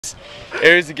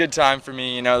It was a good time for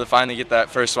me, to finally get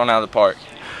that first one out of the park.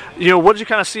 What did you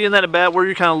kind of see in that at bat? What were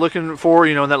you kind of looking for,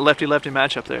 in that lefty-lefty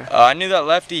matchup there? I knew that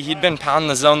lefty, he'd been pounding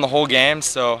the zone the whole game,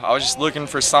 so I was just looking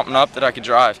for something up that I could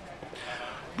drive.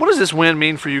 What does this win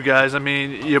mean for you guys? I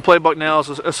mean, you play Bucknell as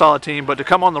a solid team, but to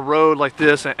come on the road like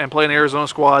this and play an Arizona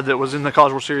squad that was in the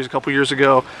College World Series a couple years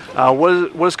ago,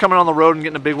 what does coming on the road and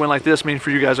getting a big win like this mean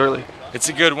for you guys early? It's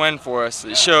a good win for us.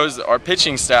 It shows our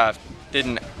pitching staff did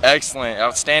an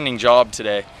outstanding job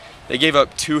today. They gave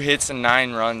up 2 hits and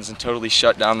 9 runs and totally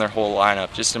shut down their whole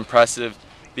lineup. Just impressive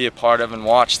to be a part of and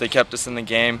watch. They kept us in the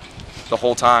game the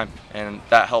whole time, and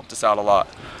that helped us out a lot.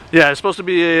 Yeah, it's supposed to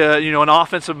be a an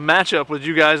offensive matchup with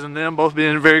you guys and them both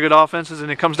being very good offenses,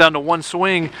 and it comes down to one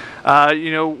swing.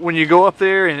 When you go up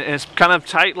there and it's kind of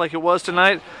tight like it was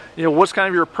tonight, what's kind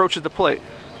of your approach at the plate?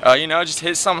 Just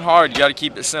hit something hard. You got to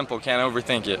keep it simple. Can't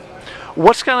overthink it.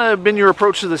 What's kind of been your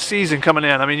approach to the season coming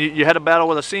in? I mean, you had a battle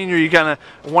with a senior. You kind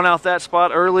of won out that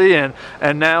spot early, and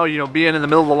now being in the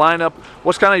middle of the lineup.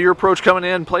 What's kind of your approach coming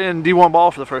in, playing D1 ball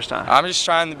for the first time? I'm just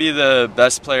trying to be the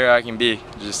best player I can be.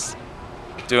 Just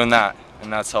doing that,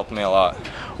 and that's helped me a lot.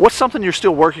 What's something you're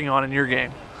still working on in your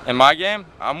game? In my game,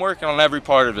 I'm working on every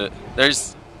part of it.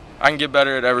 I can get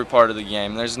better at every part of the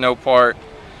game. There's no part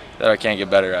that I can't get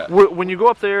better at. When you go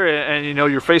up there and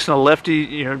you're facing a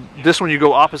lefty, this one you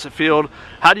go opposite field,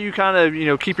 how do you kind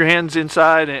of keep your hands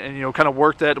inside and kind of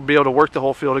work that to be able to work the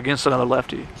whole field against another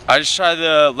lefty? I just try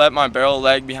to let my barrel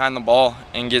leg behind the ball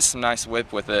and get some nice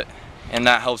whip with it, and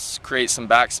that helps create some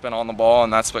backspin on the ball,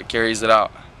 and that's what carries it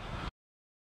out.